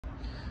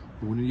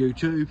Morning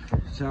YouTube,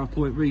 South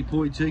Point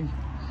Repointing,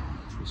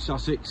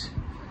 Sussex.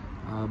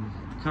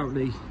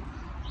 Currently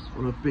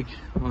on a big,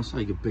 I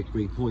say a big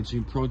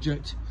repointing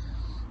project,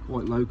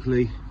 quite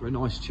locally, for a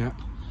nice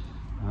chap.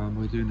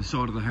 We're doing the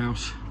side of the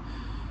house,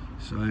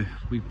 so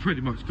we've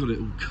pretty much got it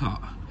all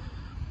cut,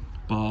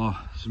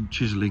 bar some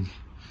chiselling,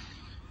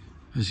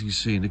 as you can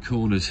see in the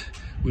corners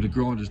where the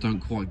grinders don't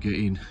quite get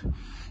in.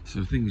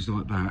 So things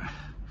like that,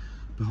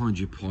 behind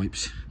your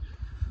pipes,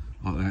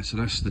 like that. So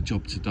that's the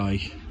job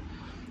today.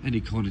 Any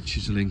kind of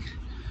chiselling,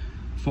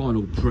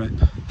 final prep,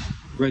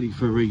 ready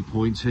for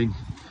repointing.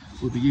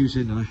 We'll be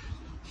using a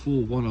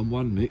 4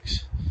 1-on-1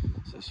 mix.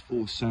 So that's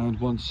 4 sand,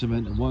 1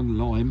 cement and 1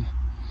 lime.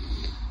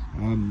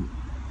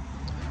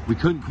 We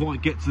couldn't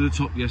quite get to the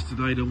top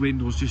yesterday, the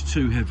wind was just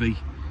too heavy,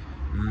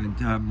 and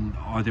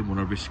I didn't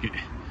want to risk it.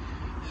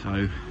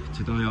 So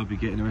today I'll be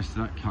getting the rest of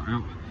that cut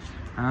out,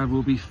 and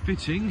we'll be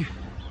fitting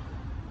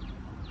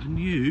a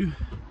new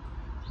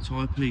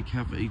Type E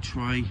cavity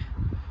tray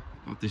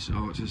of this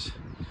arches.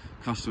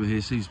 Customer here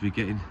seems to be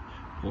getting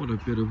quite a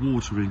bit of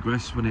water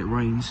ingress when it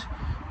rains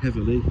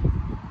heavily,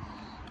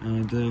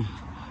 and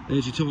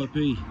there's your Type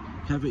E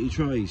cavity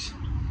trays.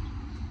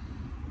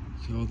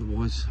 So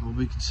otherwise,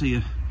 we can see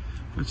I've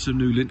had some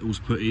new lintels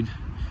put in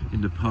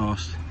the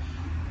past.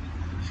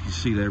 As you can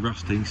see, they're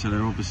rusting, so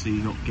they're obviously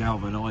not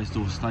galvanised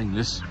or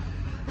stainless.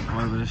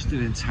 However, they're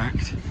still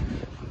intact.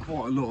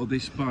 Quite a lot of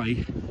this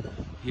bay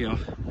here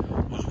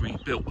was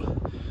rebuilt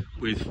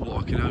with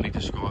what I can only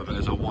describe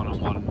as a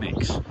 1-on-1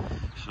 mix.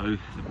 So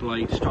the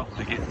blade struggled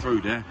to get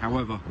through there.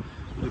 However,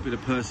 with a bit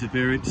of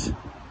perseverance,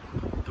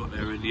 got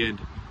there in the end.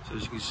 So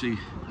as you can see,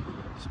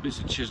 some bits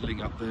of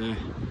chiselling up there.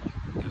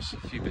 There's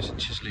a few bits of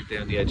chiselling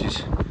down the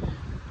edges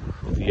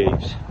of the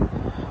eaves.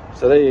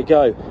 So there you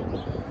go.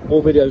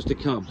 More videos to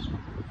come.